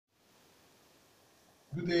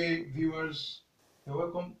Good day, viewers. You're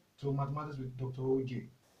welcome to Mathematics with Dr. OJ.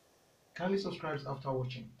 Kindly subscribe after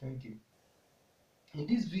watching. Thank you. In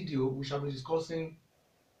this video, we shall be discussing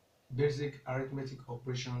basic arithmetic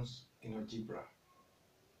operations in algebra.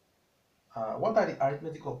 What are the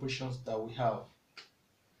arithmetic operations that we have?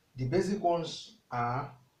 The basic ones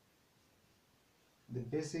are the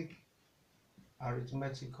basic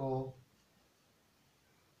arithmetical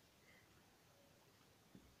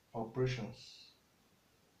operations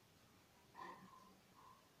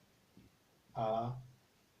are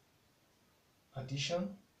addition,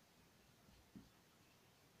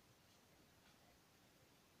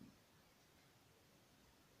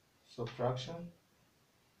 subtraction,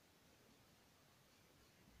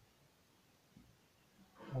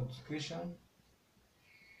 multiplication,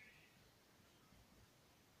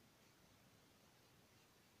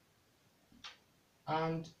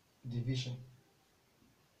 and division.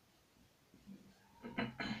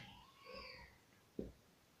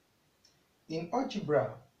 In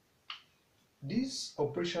algebra, these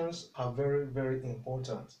operations are very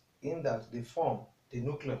important in that they form the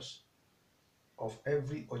nucleus of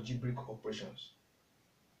every algebraic operations.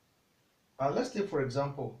 Let's take for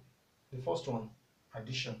example the first one,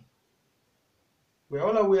 addition. We're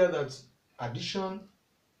all aware that addition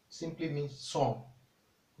simply means sum.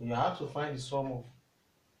 You have to find the sum of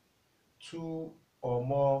two or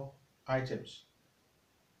more items.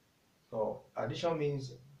 So addition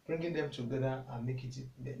means bringing them together and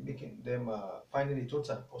making them finding the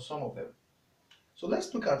total or sum of them. So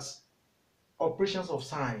let's look at operations of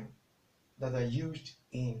sign that are used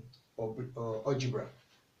in algebra.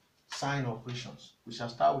 Sign operations. We shall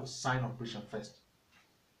start with sign operation first.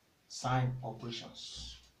 Sign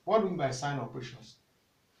operations. What do we mean by sign operations?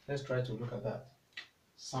 Let's try to look at that.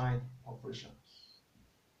 Sign operations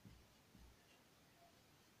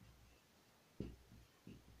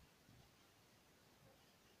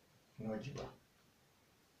in algebra.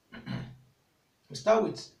 We start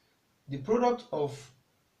with the product of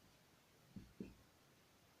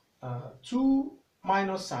two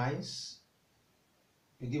minus signs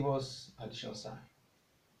will give us addition sign.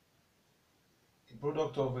 The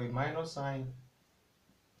product of a minus sign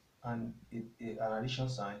and an addition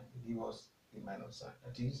sign will give us a minus sign.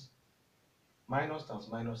 That is, minus times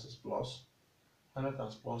minus is plus, minus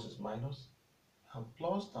times plus is minus, and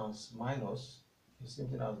plus times minus is same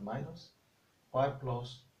thing as minus, while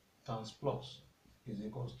plus times plus is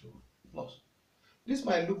equals to plus. This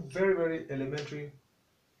might look very elementary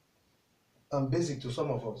and basic to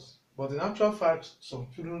some of us, but in actual fact, some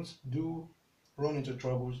students do run into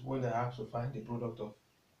troubles when they have to find the product of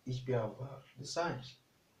each pair of the signs.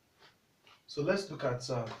 So let's look at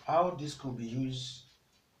how this could be used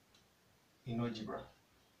in algebra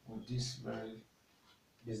with these very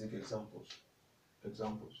basic examples.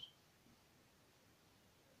 Examples.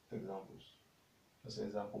 Let's say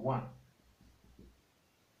example 1.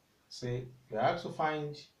 Say you are asked to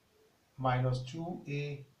find minus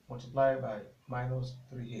 2a multiplied by minus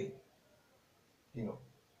 3a.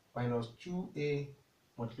 Minus 2a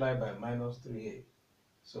multiplied by minus 3a.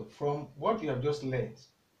 So from what you have just learned,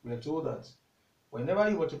 we are told that whenever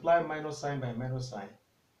you multiply minus sign by minus sign,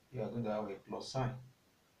 you are going to have a plus sign.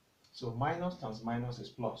 So minus times minus is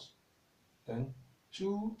plus. Then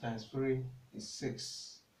 2 times 3 is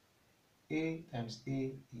 6. A times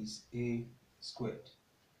A is A squared.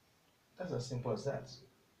 That's as simple as that.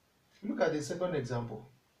 Look at the second example,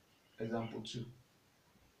 example 2.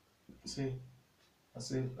 I say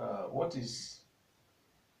what is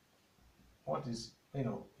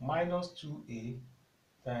minus 2a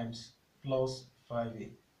times plus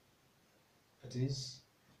 5a. That is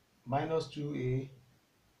minus 2a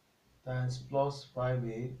times plus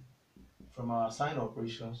 5a. From our sign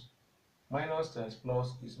operations, minus times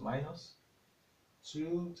plus is minus,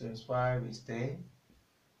 2 times 5 is 10,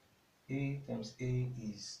 a times a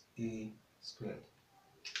is a squared.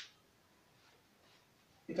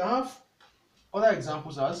 You can have other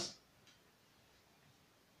examples as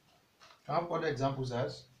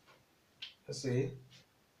let's say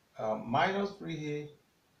minus 3a,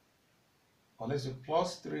 or let's say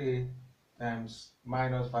plus 3a times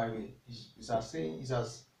minus 5a is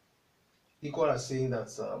as equal as saying that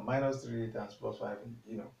minus 3a times plus 5a,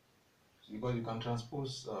 because you can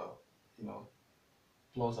transpose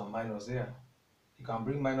plus and minus there. You can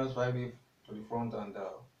bring minus 5a to the front and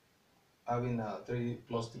having 3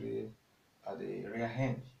 plus 3 at the rear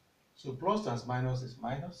end. So plus times minus is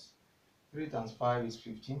minus, 3 times 5 is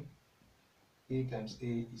 15, a times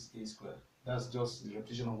a is a squared. That's just the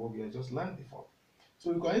repetition of what we had just learned before.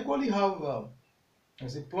 So you can equally have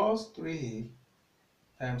let's say plus 3a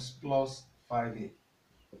times plus 5a.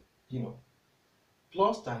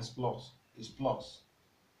 Plus times plus is plus.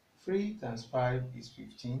 3 times 5 is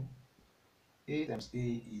 15. A times A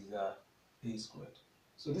is A squared.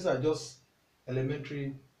 So these are just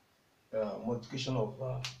elementary multiplication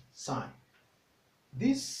of sign.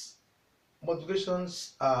 These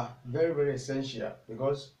multiplications are very, very essential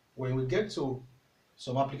because when we get to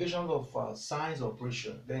some applications of signs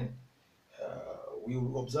operation, then we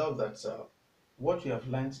will observe that what we have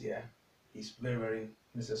learned here is very, very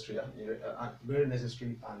necessary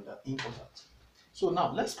and important. So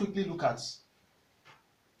now let's quickly look at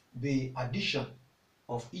the addition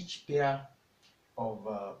of each pair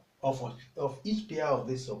of each pair of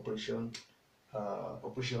this operational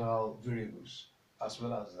variables, as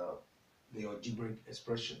well as the algebraic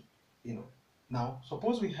expression. Now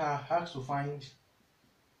suppose we are asked to find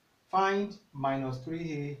minus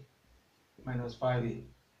 3a minus 5a.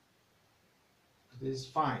 This is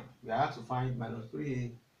fine. We are asked to find minus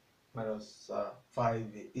 3a minus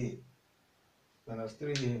 5a. Minus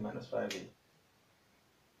 3a minus 5a.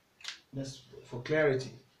 Let's for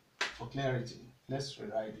clarity, let's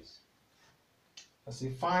rewrite this. Let's say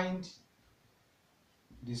find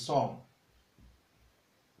the sum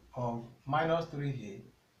of minus 3a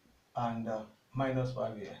and minus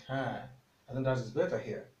 5a. I think that is better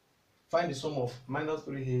here. Find the sum of minus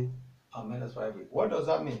 3a and minus 5a. What does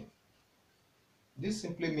that mean? This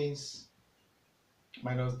simply means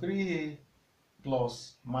minus 3a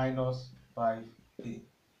plus minus 5a.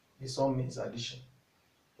 This sum means addition.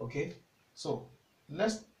 Okay, so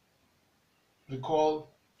let's recall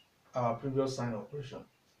our previous sign operation.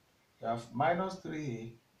 We have minus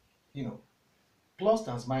 3a, plus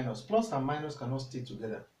times minus. Plus and minus cannot stay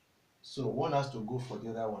together. So one has to go for the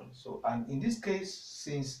other one. So, and in this case,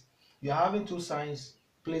 since you are having two signs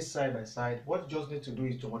placed side by side, what you just need to do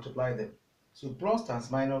is to multiply them. So plus times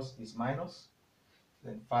minus is minus,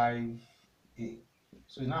 then 5a.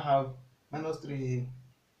 So you now have minus 3a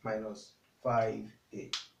minus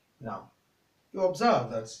 5a. Now, you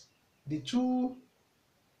observe that the two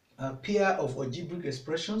pair of algebraic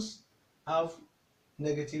expressions have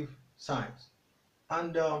negative signs.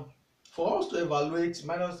 And for us to evaluate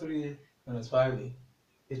minus 3a minus 5a,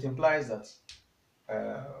 it implies that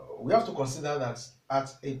we have to consider that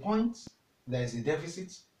at a point there is a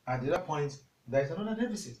deficit, at the other point there is another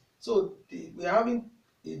deficit. So we are having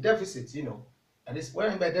a deficit, and this what I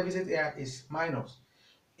mean by deficit here is minus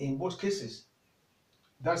in both cases.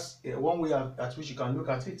 That's one way at which you can look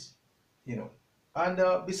at it,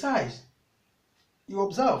 And besides, you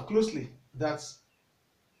observe closely that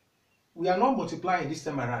we are not multiplying this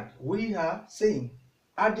time around. We are saying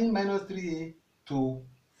adding minus 3a to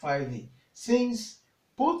 5a. Since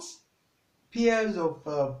both pairs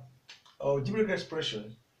of algebraic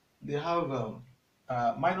expressions, they have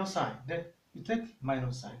minus sign, then you take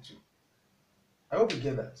minus sign too. I hope you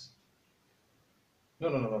get that. No.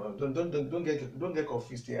 Don't get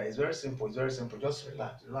confused here. It's very simple. Just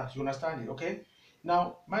relax. You understand it, okay?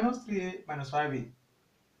 Now, minus 3a minus 5a.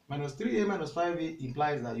 Minus 3a minus 5a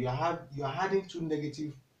implies that you are adding two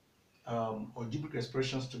negative algebraic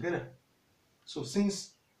expressions together. So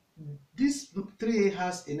since this 3a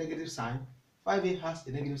has a negative sign, 5a has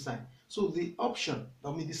a negative sign. So the option,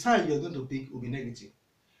 the sign you're going to pick will be negative.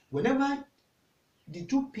 Whenever the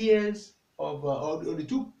two pairs of or the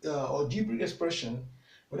two algebraic expression,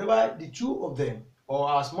 whenever the two of them,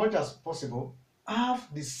 or as much as possible, have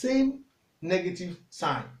the same negative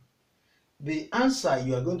sign, the answer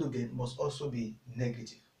you are going to get must also be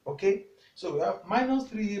negative. Okay, so we have minus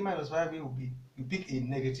 3a minus 5a will be, you pick a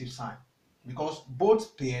negative sign because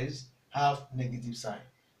both pairs have negative sign.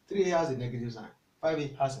 3a has a negative sign,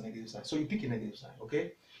 5a has a negative sign, so you pick a negative sign.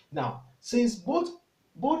 Okay, now since both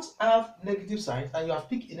have negative signs and you have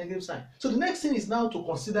picked a negative sign, so the next thing is now to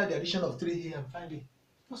consider the addition of 3a and 5a.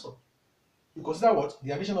 That's all. You consider what?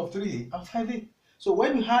 The addition of 3a and 5a. So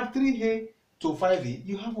when you add 3a to 5a,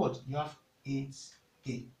 you have what? You have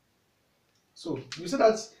 8a. So you see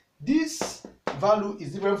that this value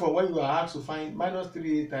is different from when you are asked to find minus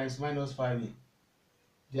 3a times minus 5a.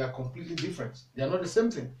 They are completely different. They are not the same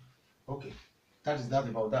thing. Okay, that is that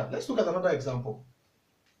about that. Let's look at another example.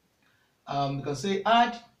 You can say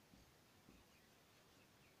add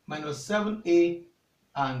minus 7a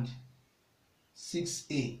and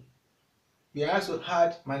 6a. We are asked to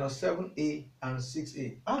add minus 7a and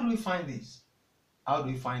 6a. How do we find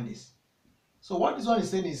this? So what this one is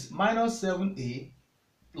saying is minus 7a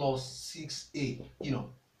plus 6a.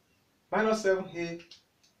 Minus 7a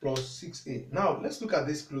plus 6a. Now let's look at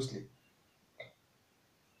this closely.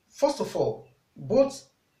 First of all, both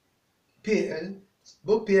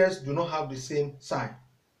pairs do not have the same sign.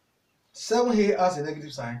 7a has a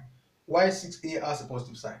negative sign, while 6a has a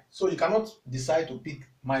positive sign. So you cannot decide to pick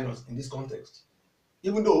minus in this context.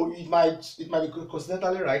 Even though it might be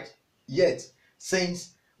coincidentally right, yet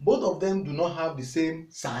since both of them do not have the same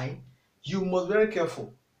sign, you must be very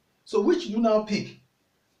careful. So which do you now pick?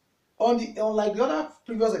 Unlike the other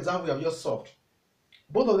previous example we have just solved,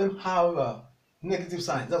 both of them have negative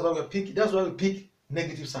signs. That's why we pick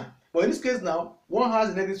negative sign. But in this case now, one has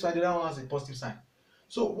a negative sign, the other one has a positive sign.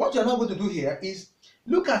 So what you are now going to do here is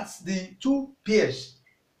look at the two pairs.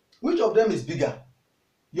 Which of them is bigger?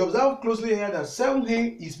 You observe closely here that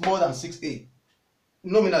 7a is more than 6a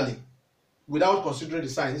nominally, without considering the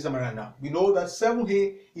sign. This time around now, we know that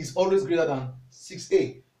 7a is always greater than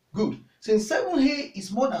 6a. Good. Since 7a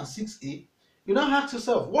is more than 6a, you now ask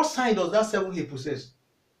yourself, what sign does that 7a possess?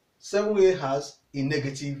 7a has a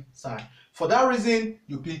negative sign. For that reason,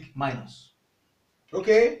 you pick minus.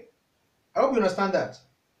 Okay? I hope you understand that.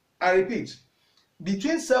 I repeat,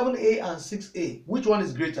 between 7a and 6a, which one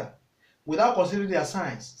is greater? Without considering their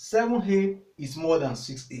signs, 7a is more than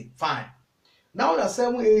 6a. Fine. Now that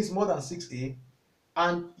 7a is more than 6a,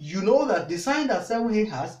 and you know that the sign that 7a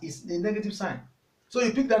has is a negative sign. So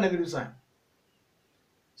you pick that negative sign.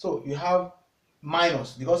 So you have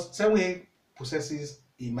minus because 7a possesses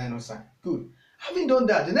a minus sign. Good. Having done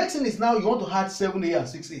that, the next thing is now you want to add 7a and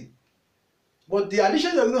 6a. But the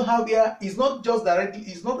addition you're going to have here is not just directly,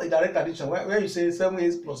 it's not a direct addition where you say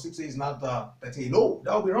 7a plus 6a is not 13a. No,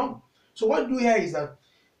 that will be wrong. So what you do here is that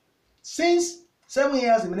since 7a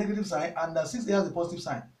has a negative sign and 6a has a positive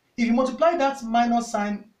sign, if you multiply that minus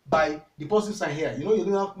sign by the positive sign here, you know you're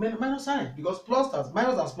going to have minus sign because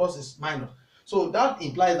minus and plus is minus. So that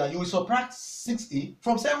implies that you will subtract 6a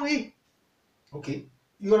from 7a. Okay,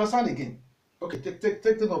 you understand again? Okay,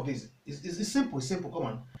 take note of this. It's simple. It's simple. Come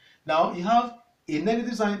on. Now you have a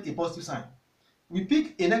negative sign, a positive sign. We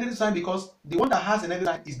pick a negative sign because the one that has a negative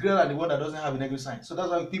sign is greater than the one that doesn't have a negative sign. So that's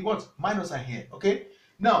why we pick what? Minus sign here. Okay.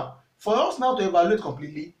 Now, for us now to evaluate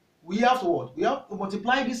completely, we have to what? We have to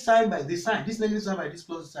multiply this sign by this sign, this negative sign by this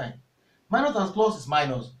positive sign. Minus and plus is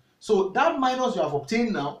minus. So that minus you have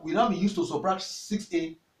obtained now will now be used to subtract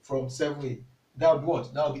 6a from 7a. That will be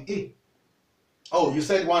what? That will be a. Oh, you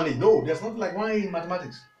said 1a. No, there's nothing like 1a in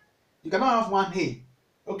mathematics. You cannot have 1a.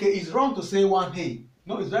 Okay, it's wrong to say 1a.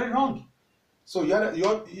 No, it's very wrong. So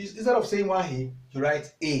instead of saying 1a, you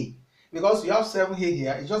write a. Because you have 7a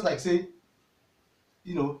here, it's just like say,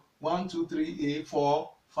 1, 2, 3, a,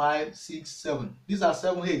 4, 5, 6, 7. These are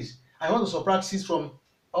 7 a's. I want to subtract 6 from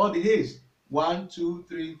all the a's. 1, 2,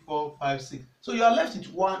 3, 4, 5, 6. So you are left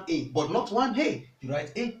with 1a, but not 1a. You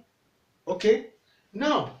write a. Okay?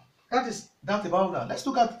 Now, that about that. Let's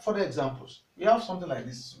look at further examples. We have something like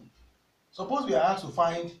this. Suppose we are asked to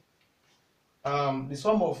find the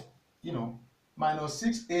sum of, minus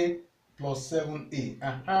 6a plus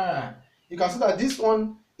 7a. You can see that this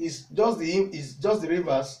one is just the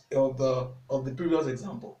reverse of the previous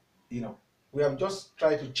example. We have just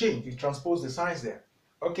tried to change, we transpose the signs there.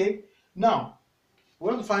 Okay, now we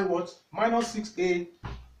want to find what? Minus 6a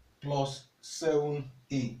plus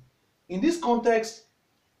 7a. In this context,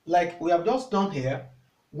 like we have just done here,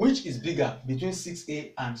 which is bigger between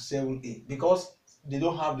 6a and 7a? Because they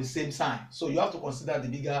don't have the same sign, so you have to consider the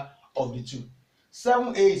bigger of the two.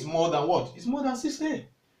 7a is more than what? It's more than 6a.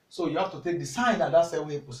 So you have to take the sign that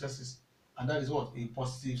 7a possesses, and that is what? A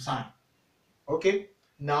positive sign. Okay,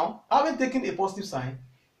 now having taken a positive sign,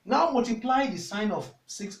 now multiply the sign of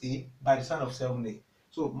 6a by the sign of 7a.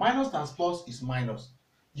 So minus times plus is minus.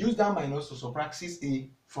 Use that minus to subtract 6a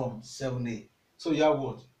from 7a. So you have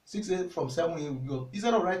what? 6a from 7a will go.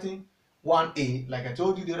 Instead of writing 1a, like I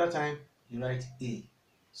told you the other time, you write a.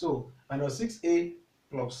 So minus 6a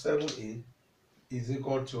plus 7a is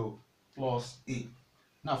equal to plus a.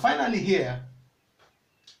 Now finally here,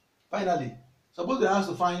 suppose we have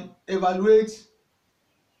to evaluate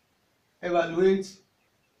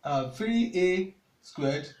 3a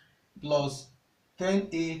squared plus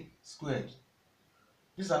 10a squared.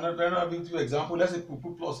 This is another beautiful example. Let's say we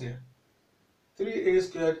put plus here. 3a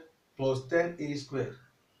squared plus 10a squared.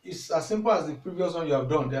 It's as simple as the previous one you have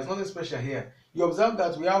done. There's nothing special here. You observe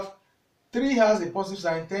that we have 3 has a positive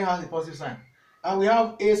sign, 10 has a positive sign. And we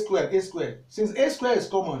have a squared. Since a squared is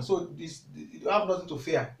common, so you have nothing to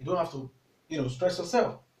fear. You don't have to, stress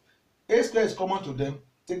yourself. A squared is common to them.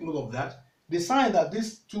 Take note of that. The sign that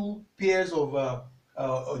these two pairs of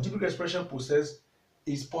algebraic expression possess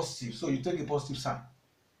is positive. So you take a positive sign.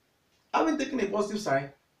 Having taken a positive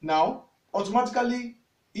sign, now automatically,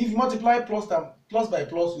 if you multiply plus by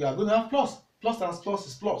plus, you are going to have plus. Plus times plus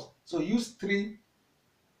is plus. So use 3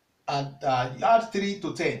 and you add 3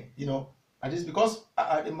 to 10. And this because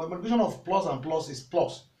the multiplication of plus and plus is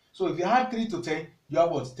plus. So if you add 3 to 10, you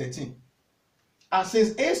have what? 13. And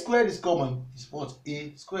since a squared is common, it's what?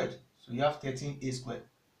 A squared. So you have 13a squared.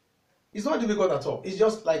 It's not difficult at all. It's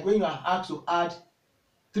just like when you are asked to add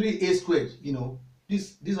 3a squared, you know,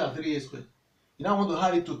 these are 3a squared. You now want to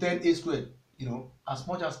add it to 10a squared, you know, as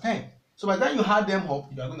much as 10. So by the time you add them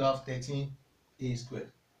up, you are going to have 13a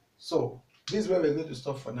squared. So this is where we're going to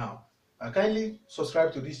stop for now. Kindly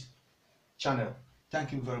subscribe to this channel.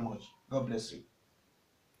 Thank you very much. God bless you.